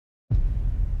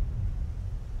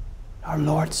Our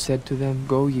Lord said to them,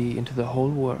 "Go ye into the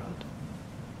whole world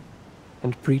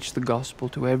and preach the gospel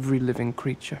to every living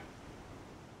creature."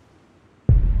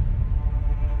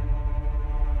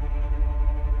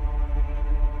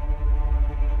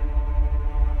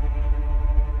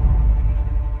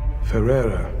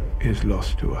 Ferreira is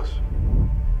lost to us.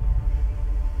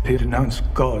 He denounced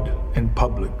God in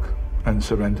public and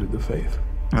surrendered the faith.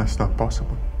 That's not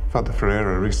possible. Father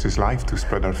Ferreira risked his life to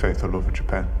spread our faith all over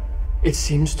Japan. It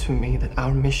seems to me that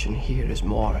our mission here is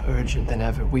more urgent than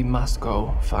ever. We must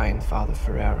go find Father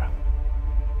Ferreira.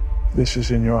 This is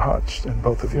in your hearts, then,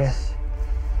 both of you? Yes.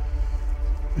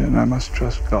 Then I must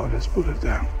trust God has put it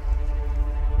down.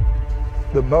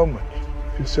 The moment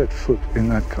you set foot in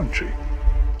that country,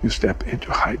 you step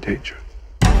into high danger.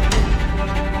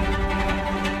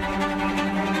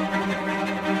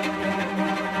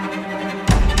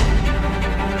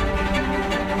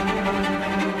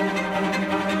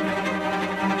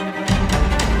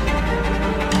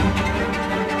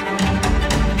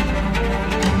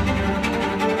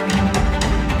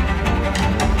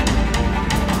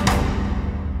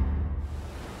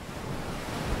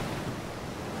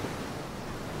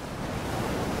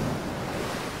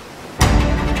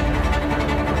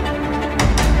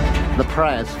 The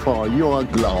price for your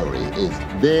glory is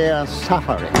their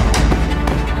suffering.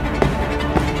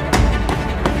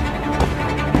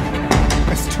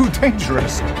 It's too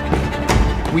dangerous.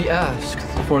 We asked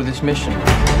for this mission.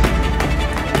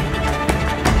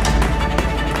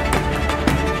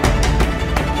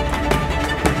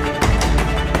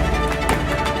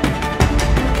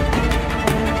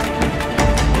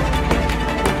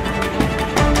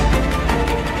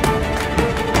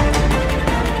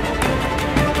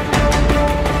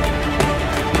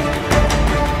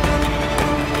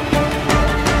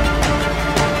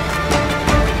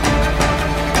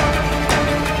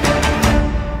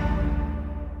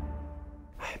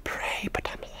 But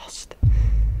I'm lost.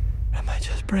 Am I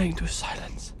just praying to a silent